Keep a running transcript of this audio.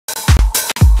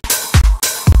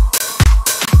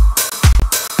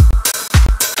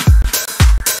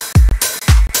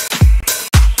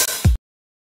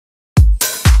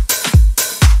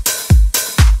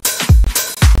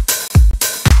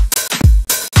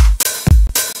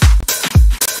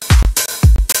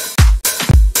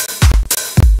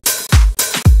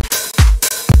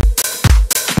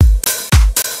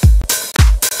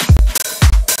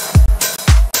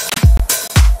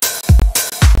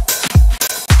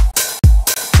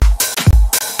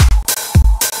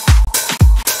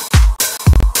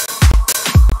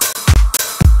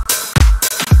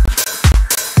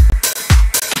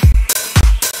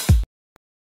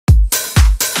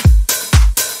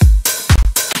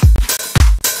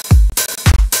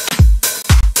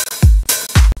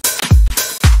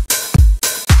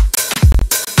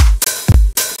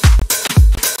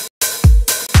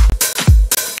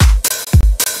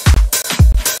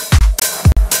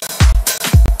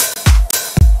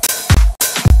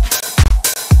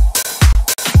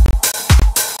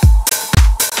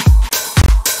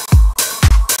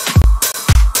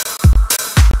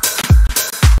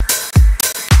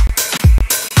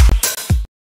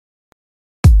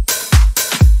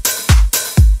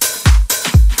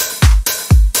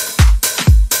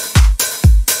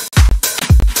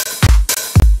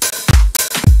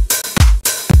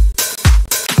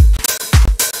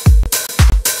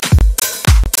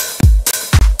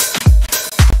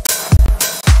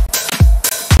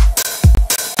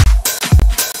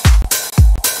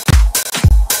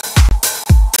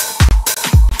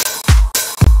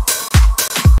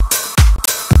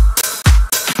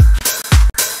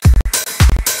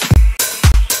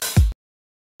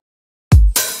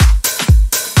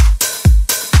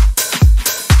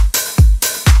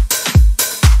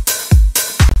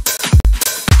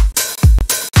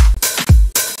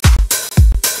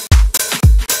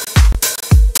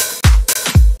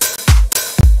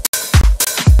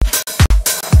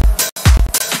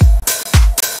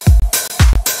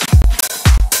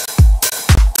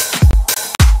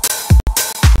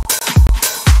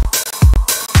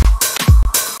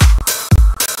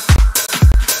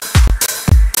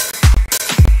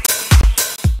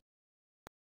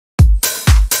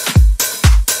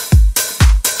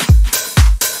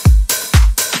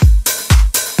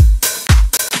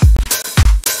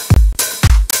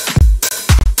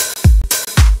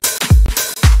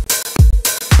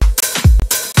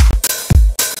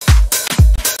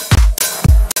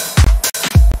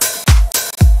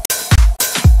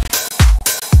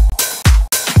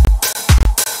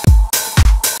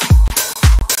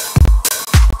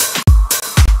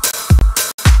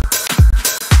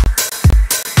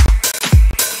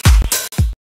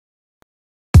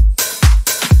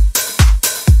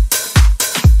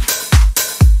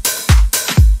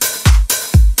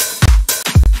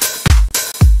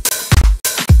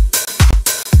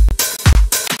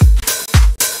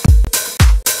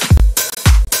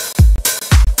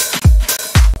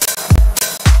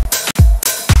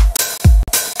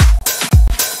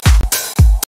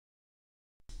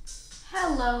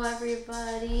Hello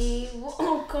everybody,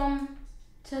 welcome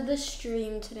to the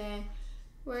stream today.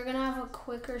 We're gonna have a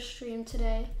quicker stream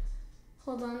today.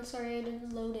 Hold on, sorry I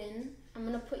didn't load in. I'm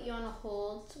gonna put you on a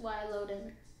hold while I load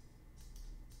in.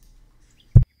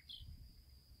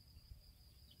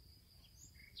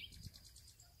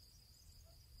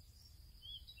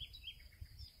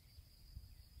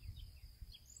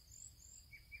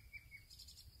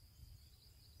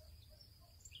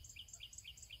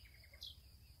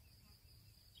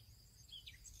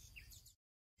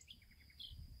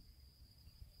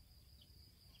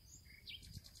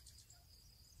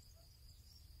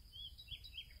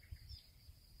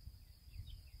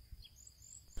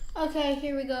 Okay,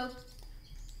 here we go.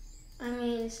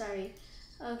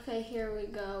 Okay, here we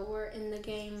go. We're in the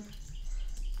game.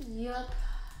 Yup.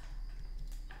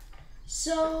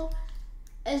 So,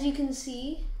 as you can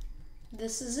see,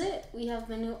 this is it. We have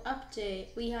the new update.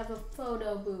 We have a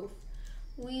photo booth.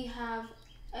 We have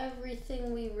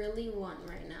everything we really want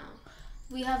right now.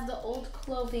 We have the old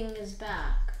clothing is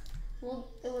back. Well,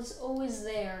 it was always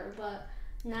there, but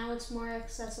now it's more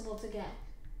accessible to get.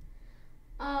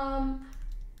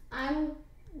 I'm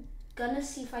gonna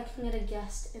see if I can get a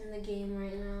guest in the game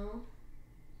right now.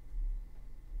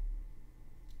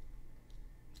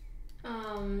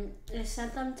 I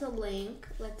sent them to link.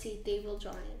 Let's see if they will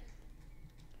join.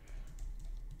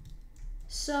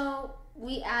 So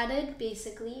we added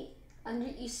basically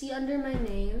you see under my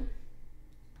name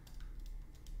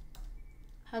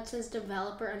how it says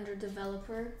developer under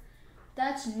developer.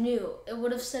 That's new. It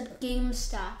would have said game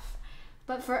staff.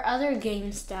 But for other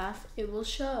game staff, it will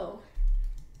show.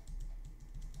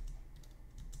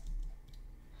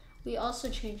 We also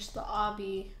changed the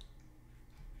obby.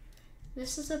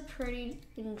 This is a pretty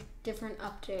different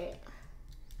update.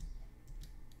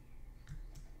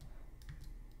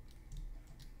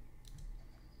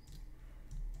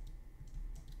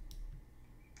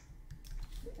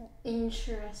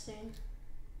 Interesting.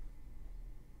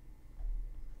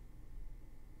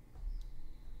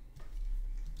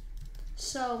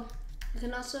 So, you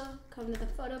can also come to the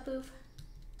photo booth.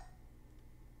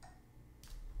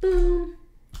 Boom!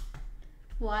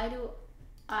 Why do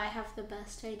I have the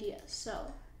best idea?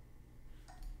 So,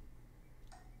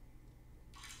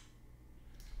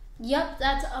 yep,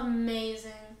 that's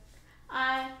amazing.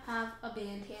 I have a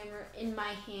band hammer in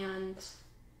my hand.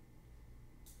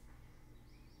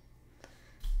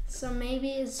 So maybe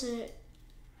it's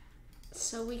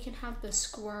so we can have the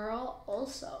squirrel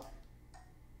also.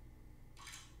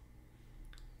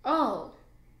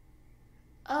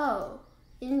 Oh,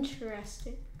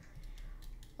 interesting.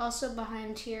 Also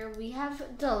behind here, we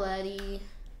have the Letty.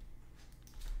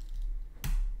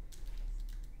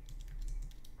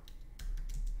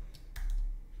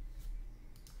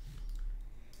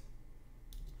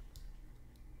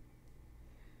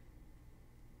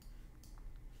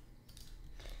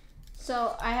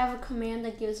 So I have a command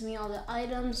that gives me all the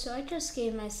items. So I just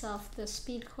gave myself the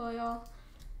speed coil.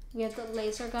 We have the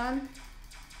laser gun.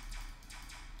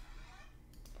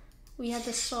 We had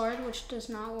the sword, which does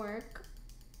not work.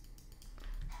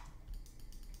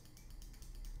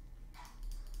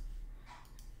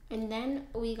 And then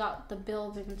we got the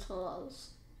building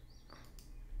tools.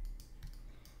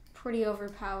 Pretty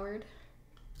overpowered.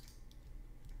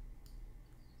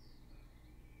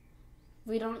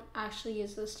 We don't actually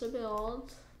use this to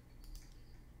build.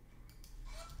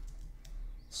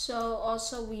 So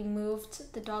also we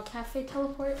moved the dog cafe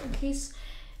teleport in case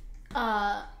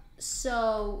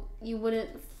so you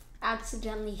wouldn't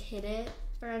accidentally hit it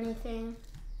or anything.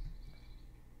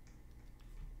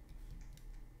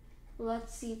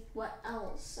 Let's see what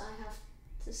else I have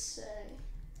to say.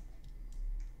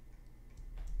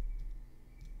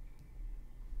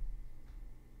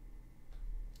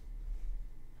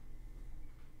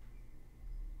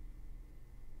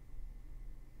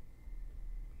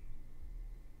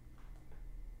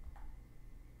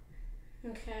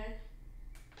 Okay.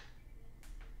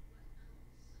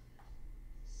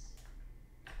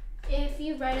 If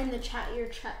you write in the chat, your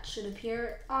chat should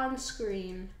appear on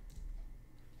screen.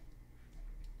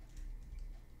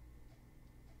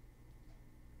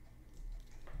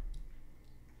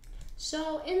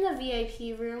 So in the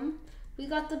VIP room, we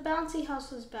got the bouncy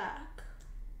houses back.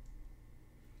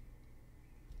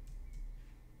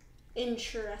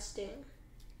 Interesting.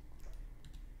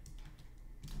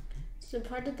 So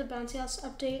part of the bouncy house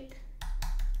update.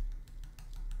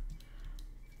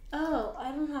 Oh,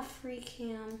 I don't have free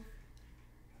cam.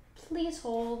 Please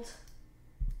hold.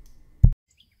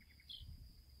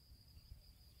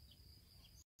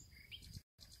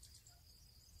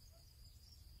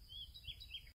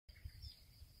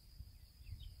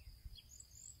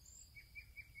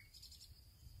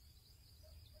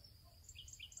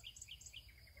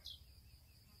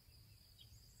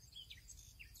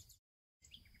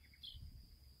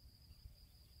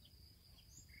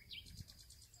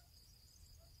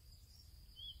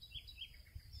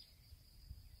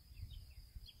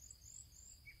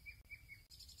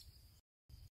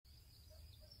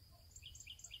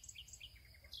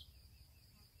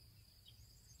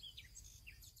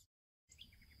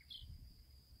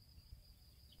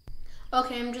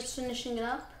 Okay, I'm just finishing it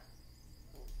up.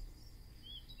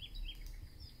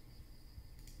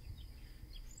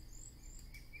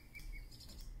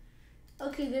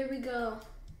 Okay, there we go.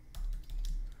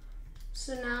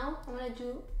 So now I'm gonna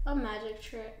do a magic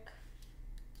trick.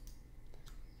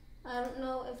 I don't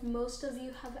know if most of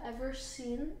you have ever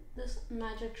seen this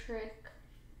magic trick.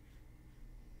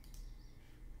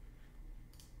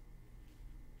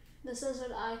 This is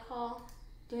what I call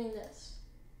doing this.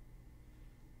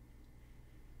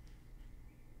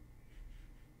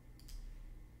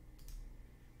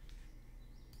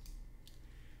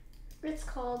 It's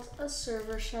called a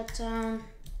server shutdown.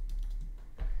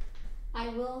 I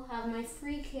will have my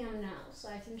free cam now so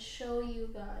I can show you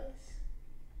guys.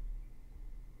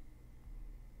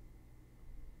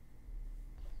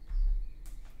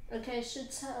 Okay, it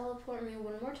should teleport me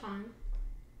one more time.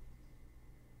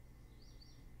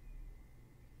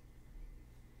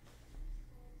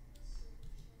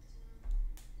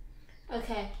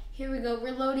 Okay, here we go.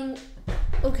 We're loading.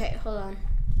 Okay, hold on.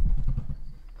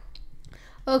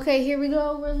 Okay, here we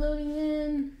go. We're loading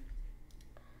in.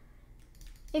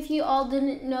 If you all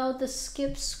didn't know, the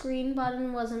skip screen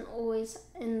button wasn't always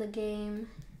in the game.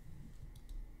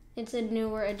 It's a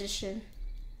newer addition.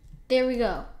 There we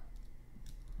go.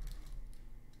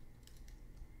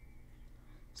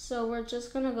 So we're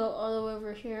just gonna go all the way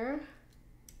over here.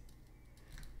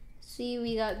 See,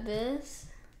 we got this.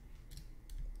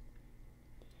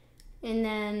 And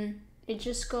then it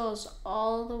just goes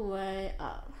all the way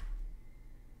up.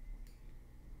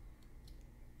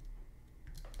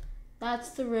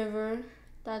 That's the river.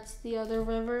 That's the other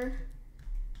river.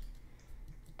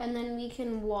 And then we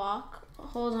can walk.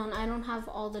 Hold on, I don't have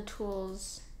all the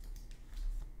tools.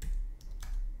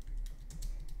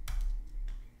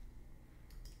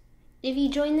 If you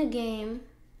join the game,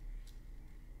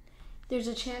 there's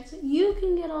a chance you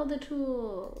can get all the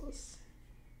tools.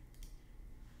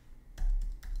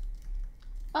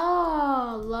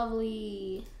 Oh,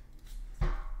 lovely.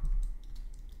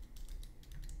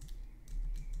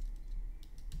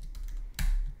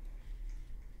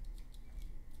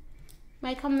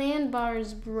 My command bar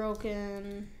is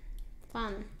broken.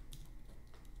 Fun.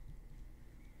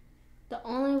 The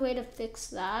only way to fix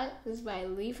that is by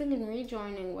leaving and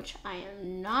rejoining, which I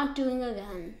am not doing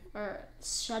again, or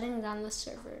shutting down the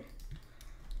server,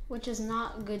 which is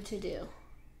not good to do.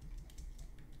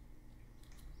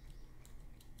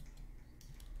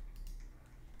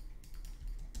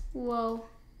 Whoa.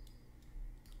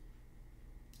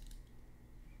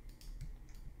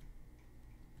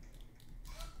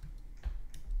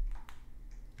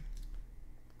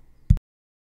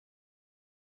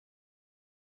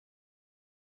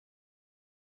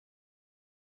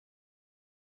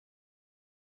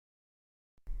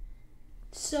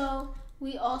 So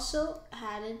we also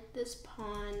added this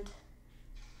pond.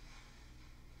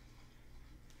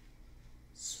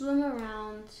 Swim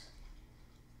around.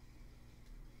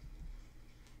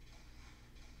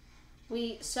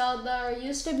 So there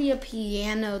used to be a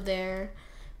piano there,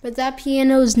 but that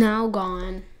piano is now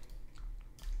gone.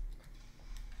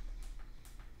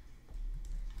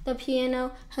 The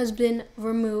piano has been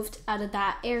removed out of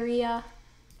that area.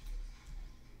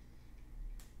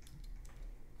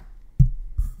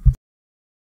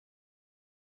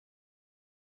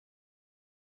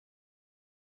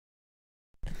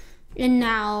 And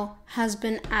now has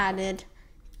been added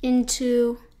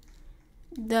into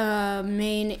the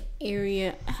main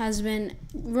area, has been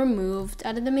removed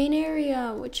out of the main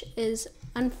area, which is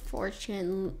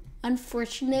unfortunate,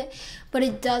 but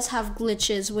it does have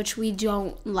glitches which we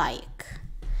don't like.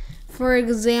 For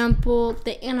example,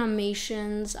 the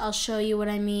animations, I'll show you what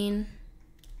I mean.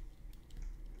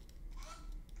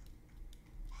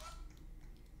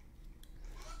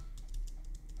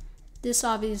 This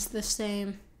obby is the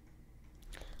same.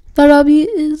 That obby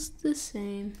is the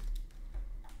same.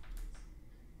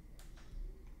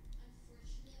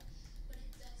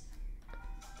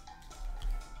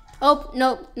 Oh,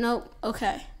 nope,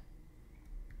 okay.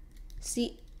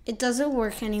 See, it doesn't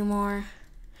work anymore.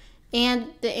 And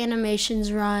the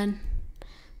animations run.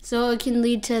 So it can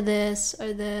lead to this,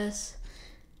 or this,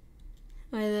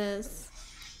 or this.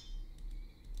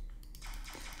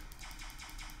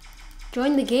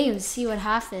 Join the game, see what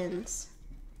happens.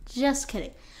 Just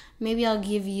kidding. Maybe I'll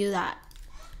give you that.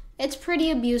 It's pretty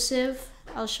abusive,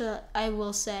 I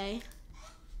will say.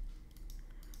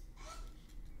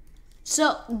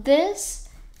 So this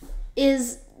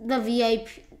is the VIP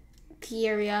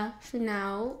area for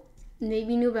now.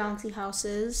 Maybe new bouncy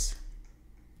houses.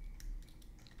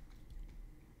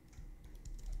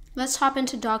 Let's hop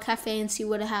into Dog Cafe and see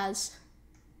what it has.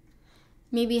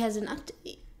 Maybe it has an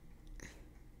update.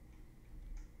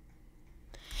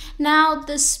 Now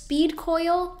the speed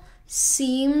coil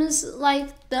seems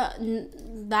like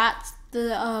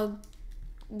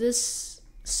this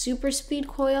super speed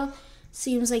coil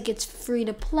seems like it's free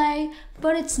to play,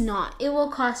 but it's not. It will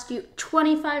cost you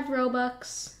 25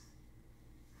 Robux.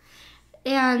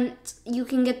 And you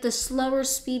can get the slower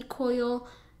speed coil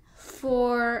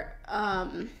for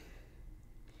 5,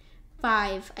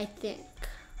 I think.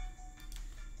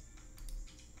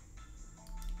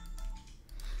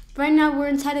 Right now we're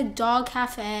inside a dog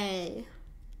cafe.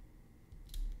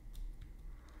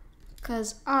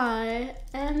 Because I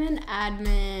am an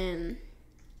admin.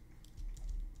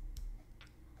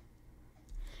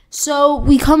 So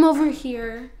we come over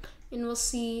here and we'll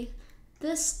see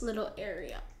this little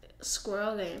area.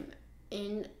 Squirrel game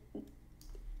in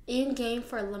game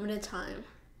for a limited time.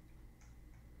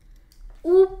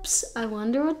 Oops, I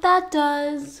wonder what that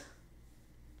does.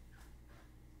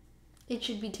 It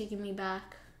should be taking me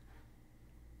back.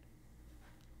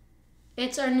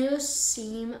 It's our new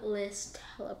seamless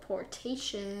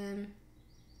teleportation.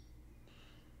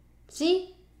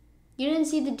 See? You didn't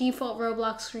see the default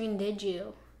Roblox screen, did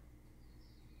you?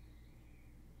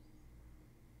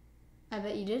 I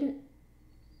bet you didn't.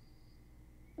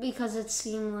 Because it's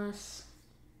seamless.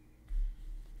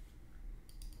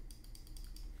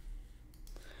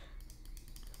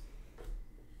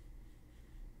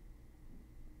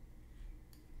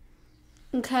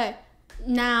 Okay,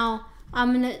 now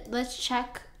let's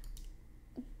check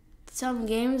some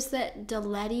games that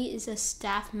Deletti is a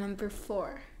staff member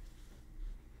for.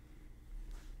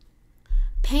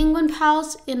 Penguin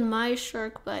Pals in My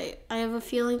Shark Bite. I have a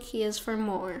feeling he is for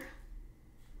more.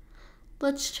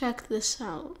 Let's check this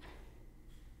out.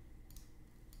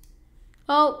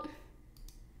 Oh.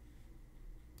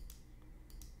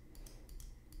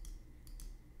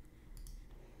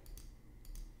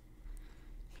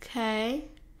 Okay.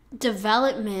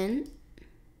 Development.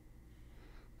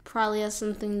 Probably has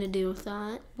something to do with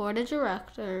that. Board of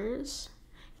Directors.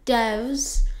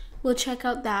 Devs. We'll check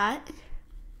out that.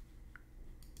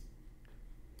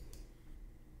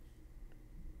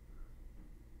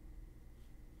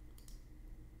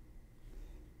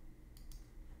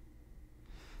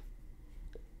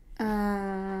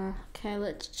 Okay,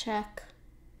 let's check.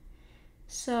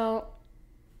 So,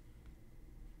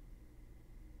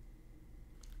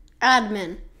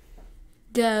 admin,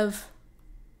 dev,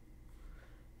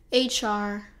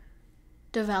 HR,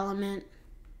 development,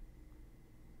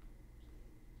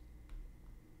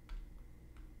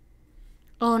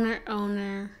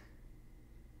 owner,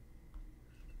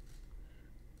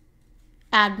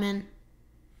 admin.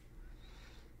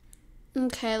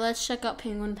 Okay, let's check out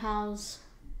Penguin Pals.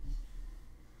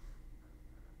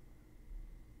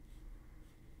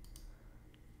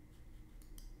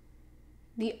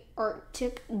 The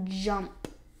Arctic Jump.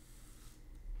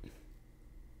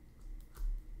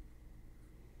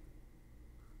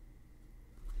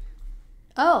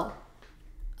 Oh,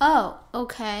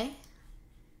 okay.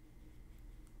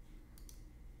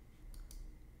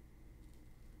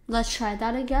 Let's try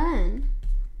that again.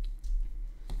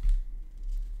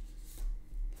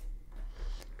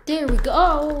 There we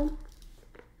go.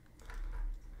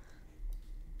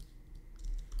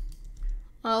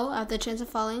 Oh, I have the chance of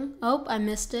falling. Oh, I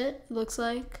missed it, looks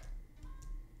like.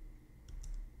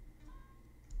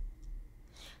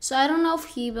 So I don't know if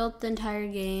he built the entire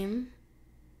game.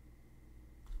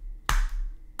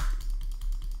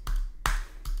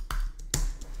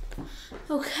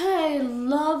 Okay,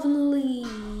 lovely.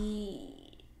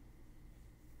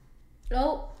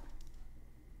 Oh.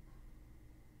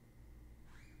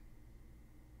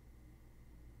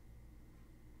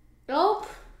 Nope.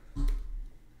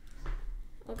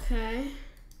 Okay.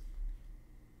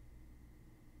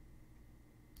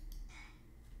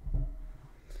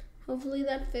 Hopefully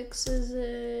that fixes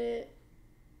it.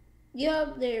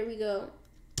 Yup, there we go.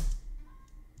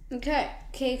 Okay.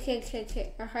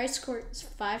 Our high score is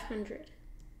 500.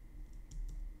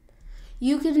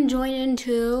 You can join in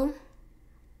too.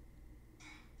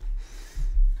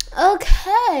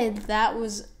 Okay, that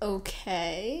was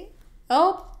okay.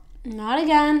 Oh, not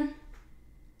again.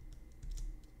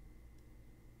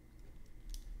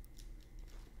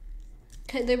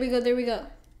 Okay, there we go.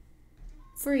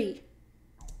 Free.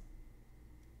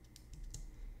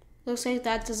 Looks like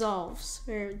that dissolves,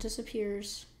 or it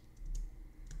disappears.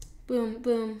 Boom,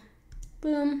 boom,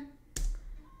 boom,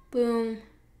 boom,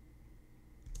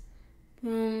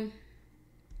 boom.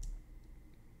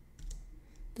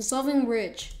 Dissolving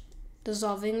bridge.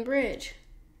 Dissolving bridge.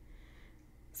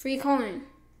 Free coin.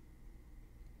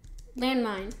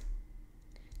 Landmine.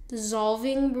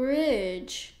 Dissolving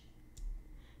bridge.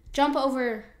 Jump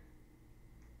over.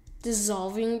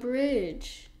 Dissolving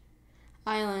bridge.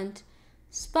 Island.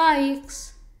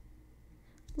 Spikes.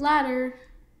 Ladder.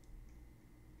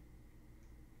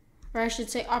 Or I should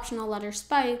say optional ladder.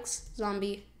 Spikes.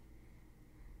 Zombie.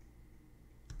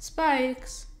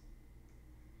 Spikes.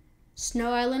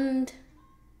 Snow island.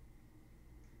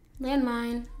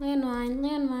 Landmine. Landmine.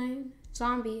 Landmine.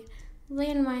 Zombie.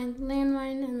 Landmine.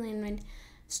 Landmine. And landmine.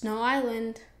 Snow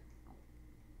island.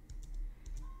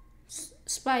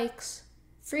 Spikes.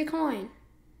 Free coin.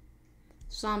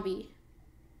 Zombie.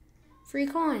 Free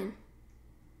coin.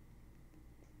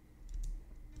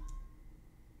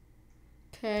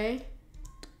 Okay.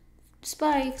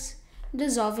 Spikes.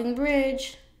 Dissolving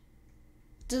bridge.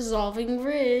 Dissolving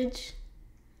bridge.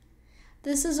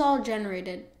 This is all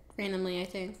generated randomly, I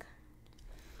think.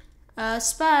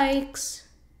 Spikes.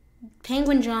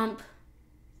 Penguin jump.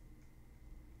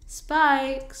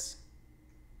 Spikes.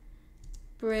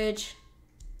 Bridge.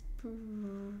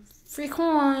 Free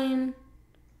coin.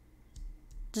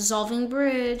 Dissolving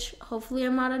bridge. Hopefully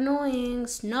I'm not annoying.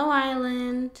 Snow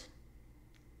island.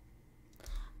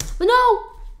 No!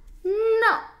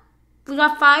 No! We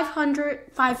got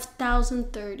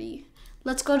 5,030.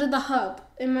 Let's go to the hub.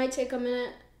 It might take a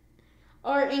minute.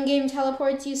 Our in-game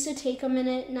teleports used to take a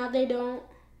minute. Now they don't.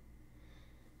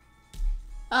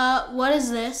 What is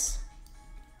this?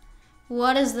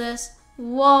 What is this?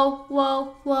 Whoa,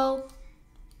 whoa, whoa.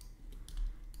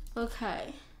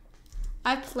 Okay.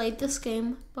 I played this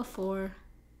game before.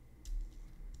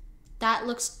 That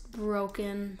looks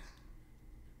broken.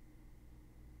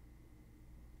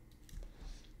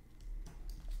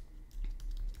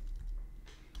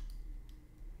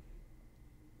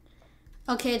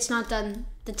 Okay, it's not done.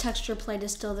 The texture plate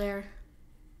is still there.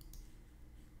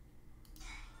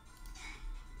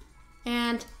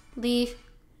 And leave.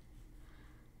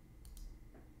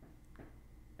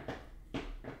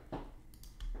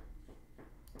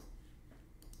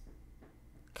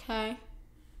 Okay.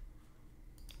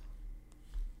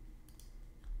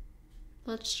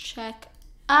 Let's check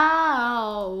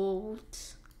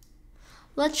out.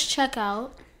 Let's check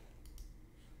out.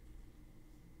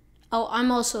 Oh,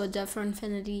 I'm also a dev for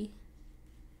infinity.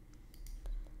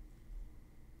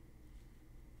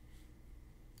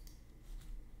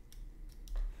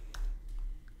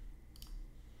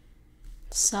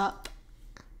 Sup?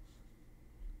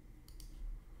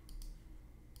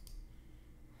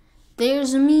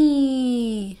 There's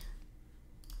me.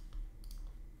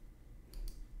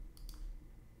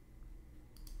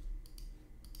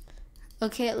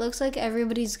 Okay, it looks like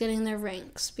everybody's getting their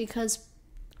ranks because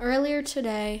earlier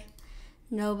today,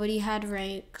 nobody had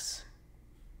ranks.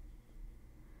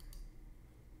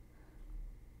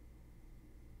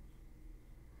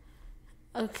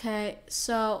 Okay,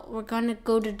 so we're gonna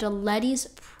go to Deletti's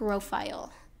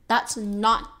profile. That's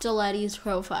not Deletti's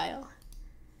profile.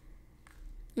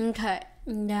 Okay,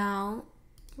 now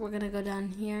we're gonna go down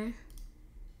here,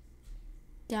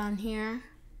 down here,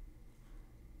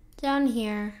 down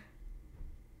here.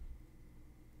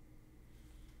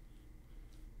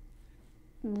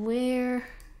 Where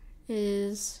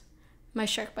is my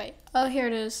shark bite? Oh, here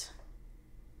it is.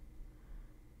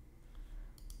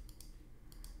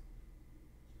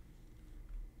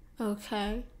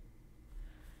 Okay.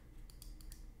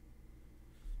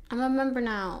 I'm a member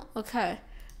now. Okay.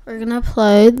 We're gonna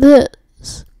play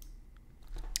this.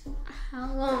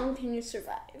 How long can you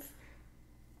survive?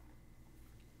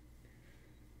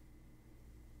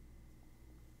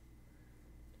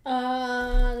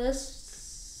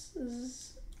 This is...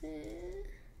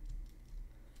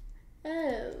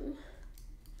 Oh.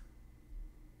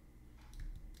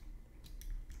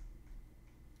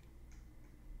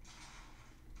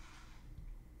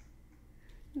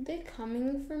 Are they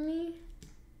coming for me?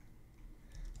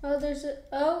 Oh, there's a...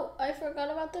 Oh, I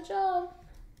forgot about the job.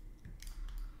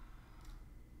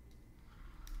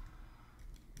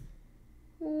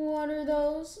 What are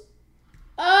those?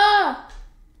 Ah!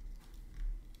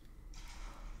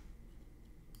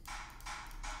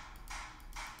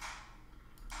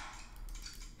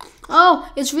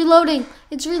 Oh, it's reloading.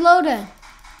 It's reloading.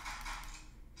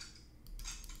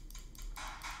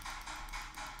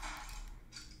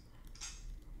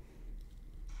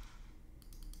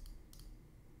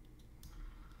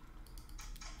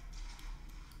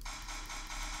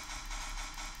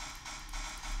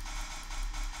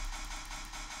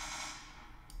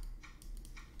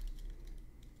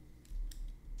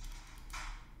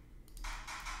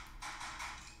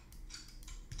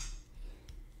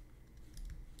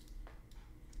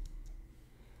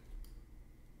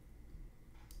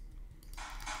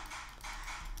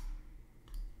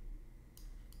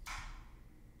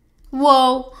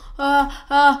 Whoa,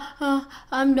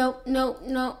 I'm no.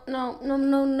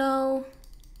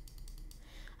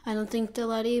 I don't think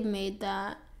Delety made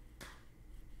that.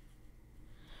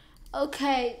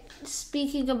 Okay,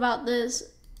 speaking about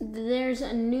this, there's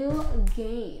a new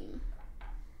game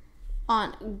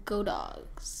on Go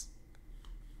Dogs.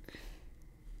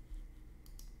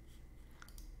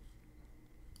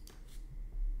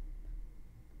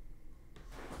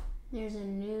 There's a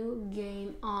new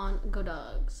game on Go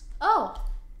Dogs. Oh!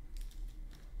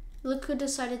 Look who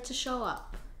decided to show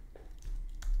up.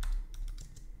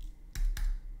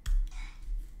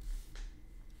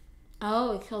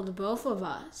 Oh, he killed both of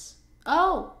us.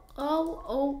 Oh.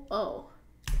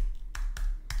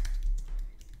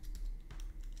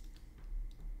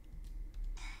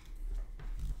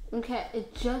 Okay,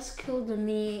 it just killed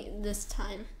me this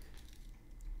time.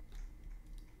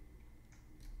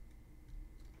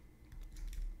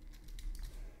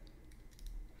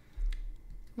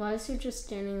 Why is he just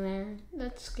standing there?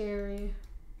 That's scary.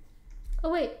 Oh,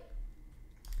 wait.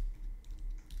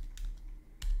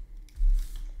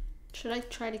 Should I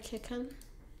try to kick him?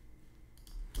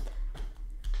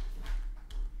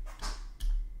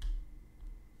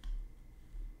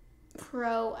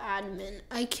 Pro admin.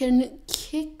 I can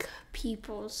kick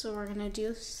people, so we're gonna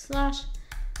do slash,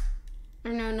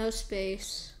 or no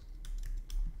space.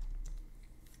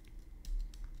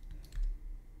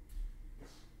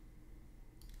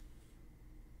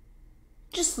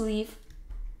 Just leave.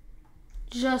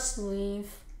 Just leave.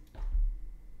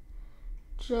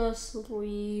 Just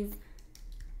leave.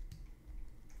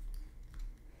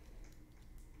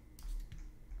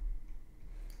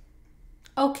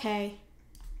 Okay.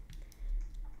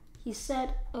 He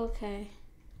said okay.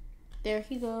 There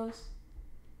he goes.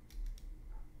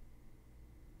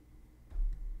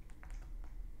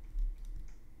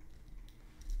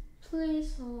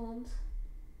 Please hold.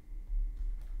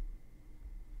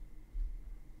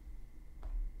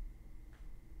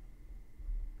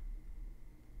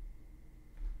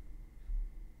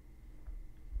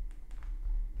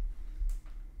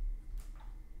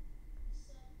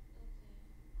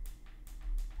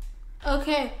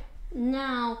 Okay,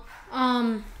 now,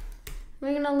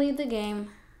 we're gonna leave the game.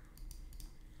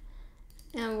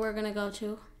 And we're gonna go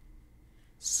to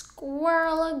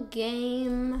Squirrel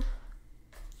game.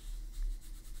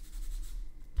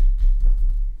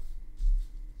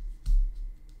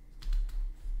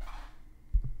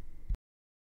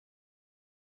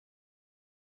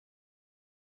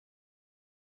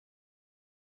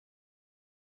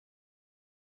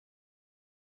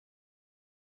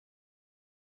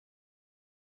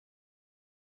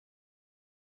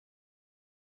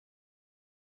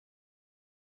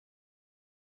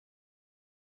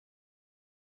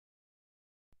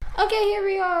 Okay, here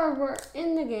we are. We're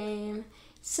in the game.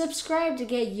 Subscribe to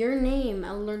get your name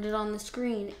alerted on the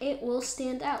screen. It will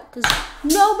stand out because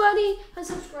nobody has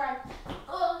subscribed.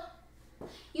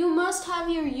 You must have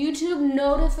your YouTube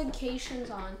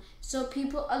notifications on so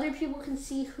other people can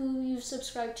see who you've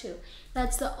subscribed to.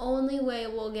 That's the only way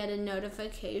we'll get a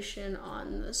notification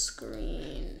on the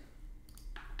screen.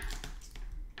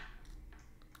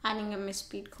 I didn't get my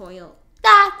speed coil.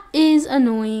 That is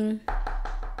annoying.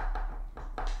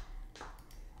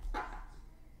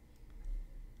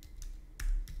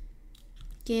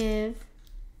 Give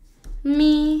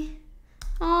me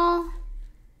all.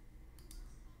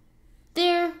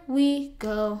 There we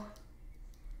go.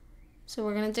 So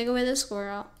we're gonna take away the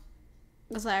squirrel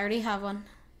because I already have one.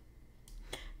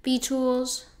 B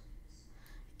tools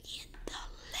and the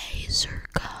laser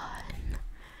gun.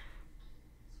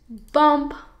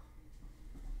 Bump.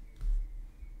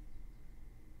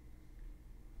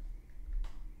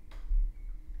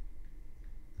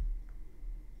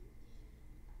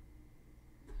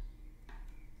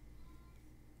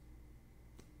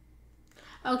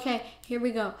 Okay, here we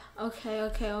go. Okay.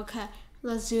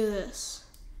 Let's do this.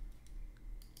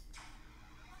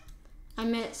 I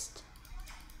missed.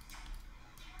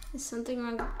 Is something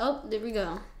wrong? Oh, there we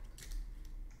go.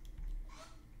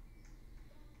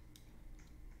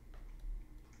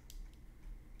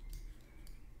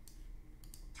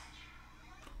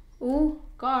 Ooh,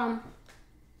 got him.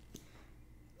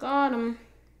 Got him.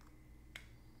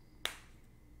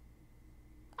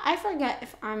 I forget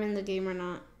if I'm in the game or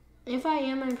not. If I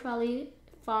am, I'm probably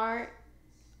far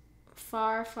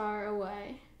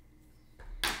away.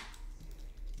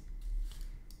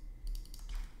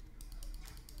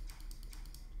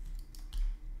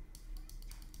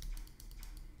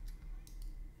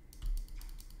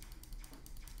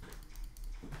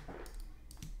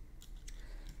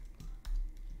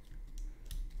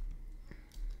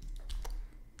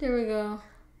 There we go.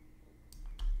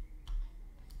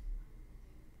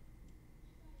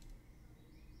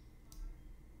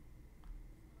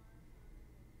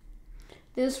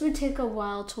 This would take a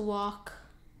while to walk,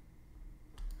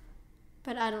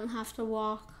 but I don't have to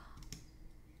walk.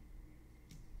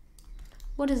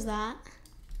 What is that?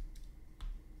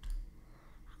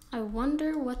 I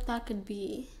wonder what that could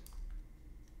be.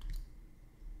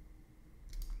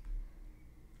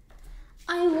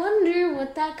 I wonder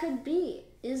what that could be.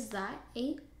 Is that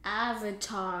an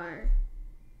avatar?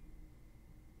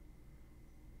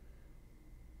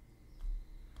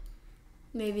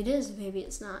 Maybe it is, maybe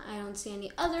it's not. I don't see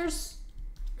any others.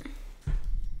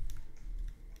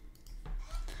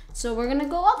 So we're gonna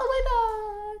go all the way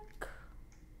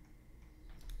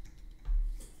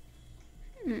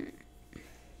back.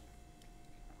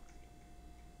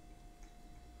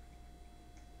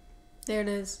 There it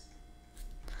is.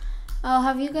 Oh,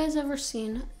 have you guys ever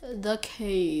seen The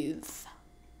Cave?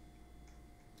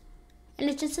 And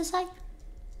it's just this like,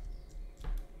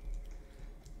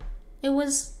 it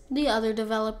was the other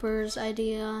developer's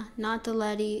idea, not the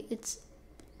Letty. It's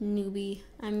newbie.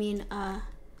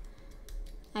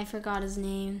 I forgot his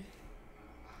name.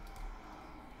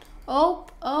 Oh.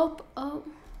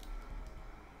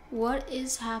 What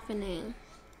is happening?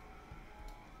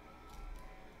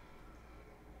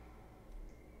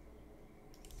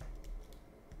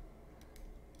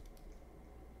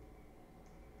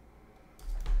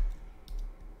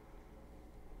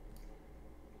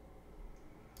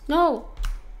 No.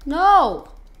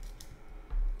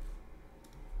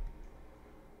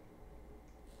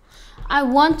 I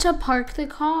want to park the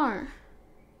car.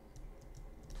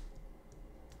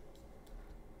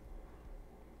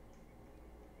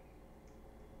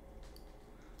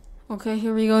 Okay,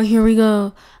 here we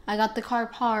go. I got the car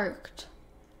parked.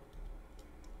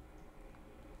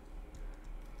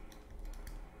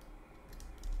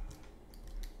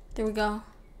 There we go.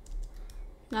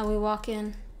 Now we walk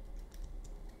in.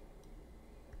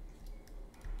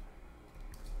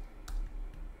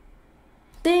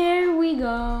 There we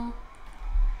go.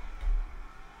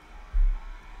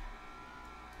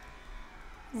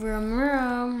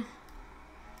 Vroom.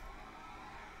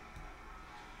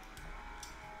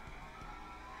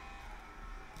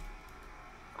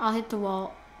 I'll hit the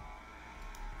wall.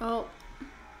 Oh.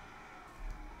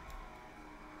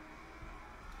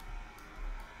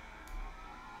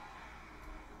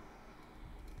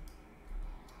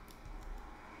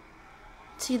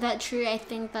 See that tree? I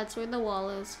think that's where the wall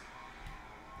is.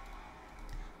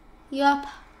 Yup.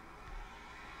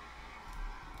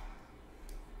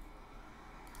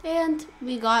 And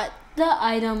we got the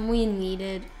item we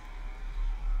needed.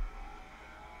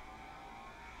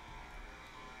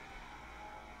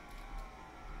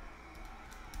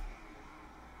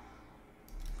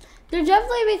 There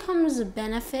definitely becomes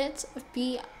benefits of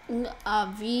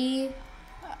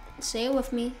say it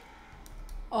with me.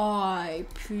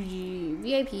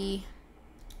 VIP.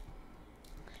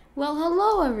 Well,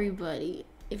 hello everybody.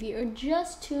 If you're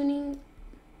just tuning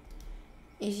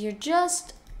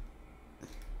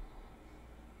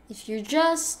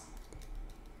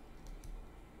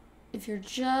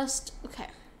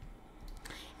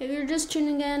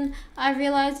in, I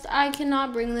realized I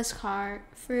cannot bring this car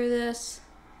through this.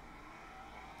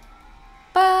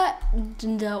 But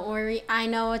don't worry, I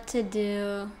know what to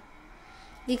do.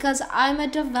 Because I'm a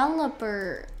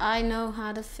developer, I know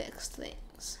how to fix things.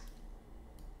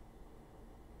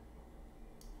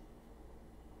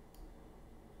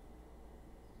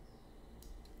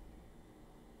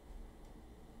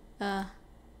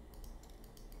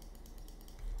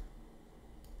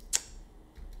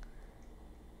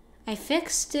 I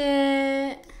fixed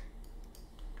it.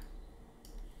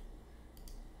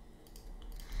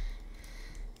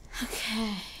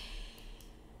 Okay.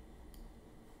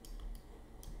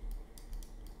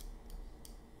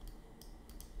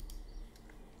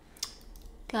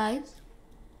 Guys,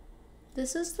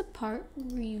 this is the part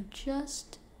where you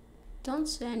just don't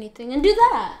say anything and do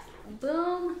that.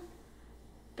 Boom,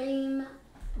 bam,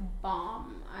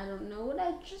 bomb. I don't know what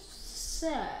I just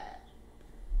said.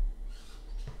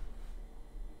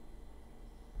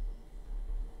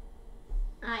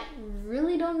 I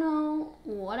really don't know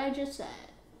what I just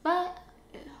said, but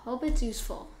I hope it's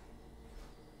useful.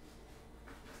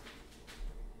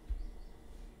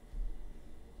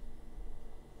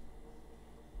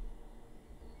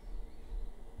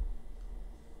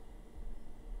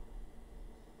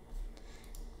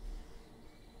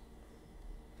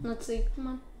 Let's see.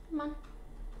 Come on.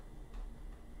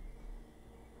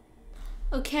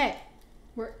 Okay,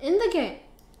 we're in the game.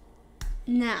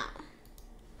 Now,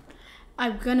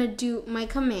 I'm gonna do my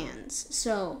commands.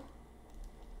 So,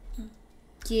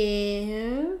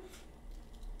 give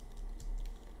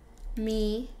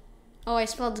me. Oh, I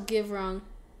spelled give wrong.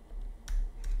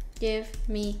 Give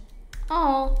me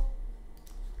all.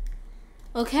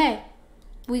 Okay,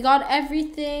 we got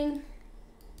everything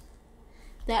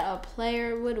that a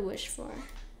player would wish for.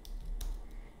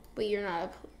 But you're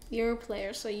not you're a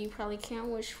player, so you probably can't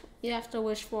wish. You have to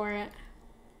wish for it.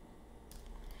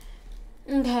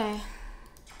 Okay.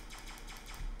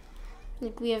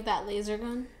 Like we have that laser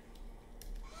gun.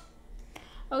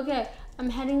 Okay, I'm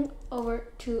heading over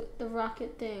to the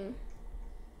rocket thing.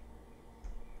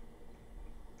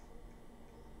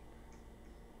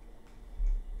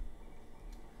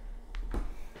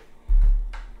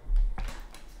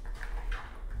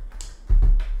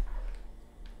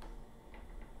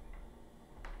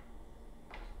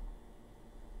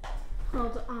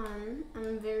 Hold on,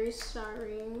 I'm very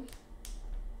sorry.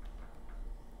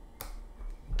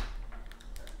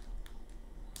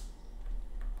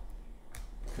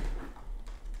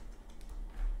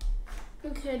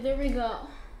 Okay, there we go.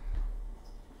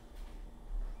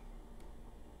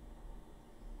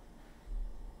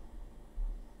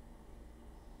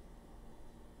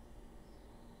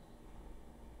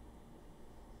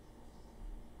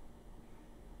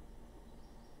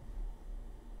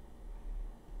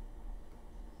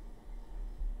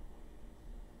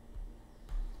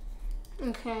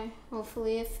 Okay,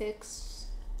 hopefully it fixed.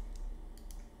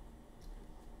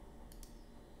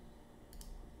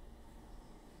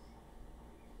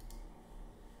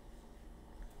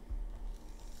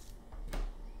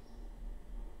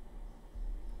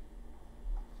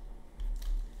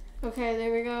 Okay,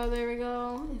 there we go, there we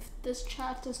go. If this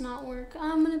chat does not work,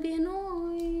 I'm gonna be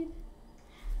annoyed.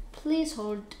 Please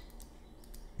hold.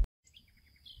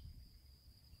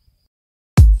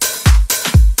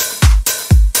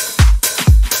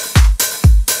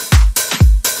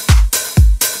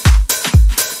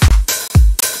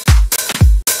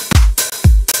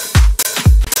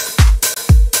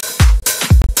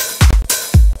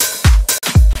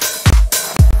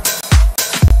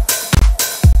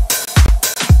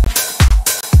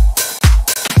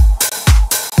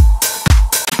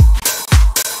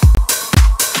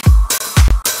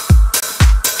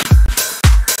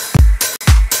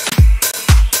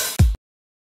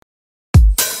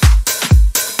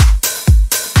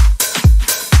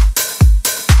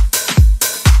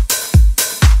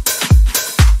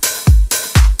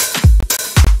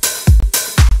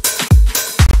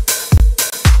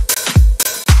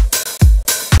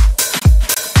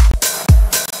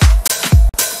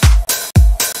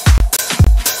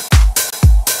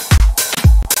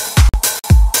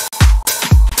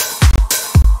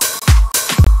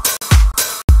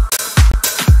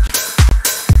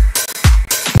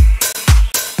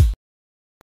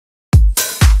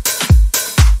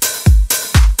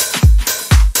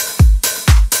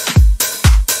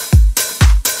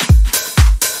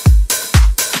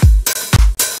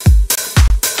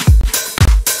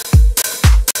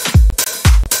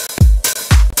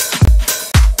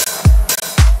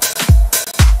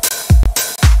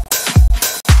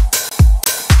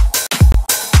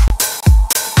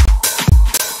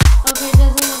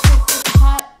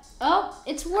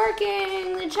 It's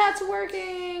working! The chat's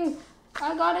working!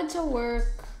 I got it to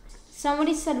work.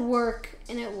 Somebody said work,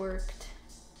 and it worked.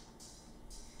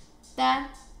 That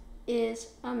is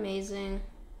amazing.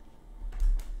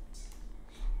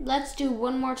 Let's do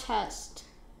one more test.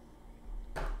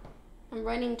 I'm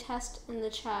writing test in the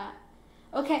chat.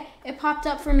 Okay, it popped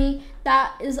up for me.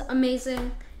 That is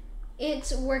amazing.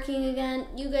 It's working again.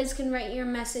 You guys can write your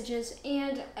messages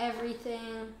and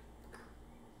everything.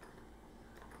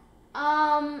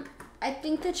 I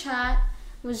think the chat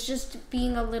was just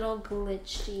being a little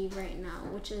glitchy right now,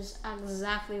 which is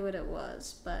exactly what it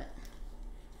was, but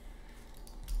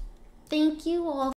thank you all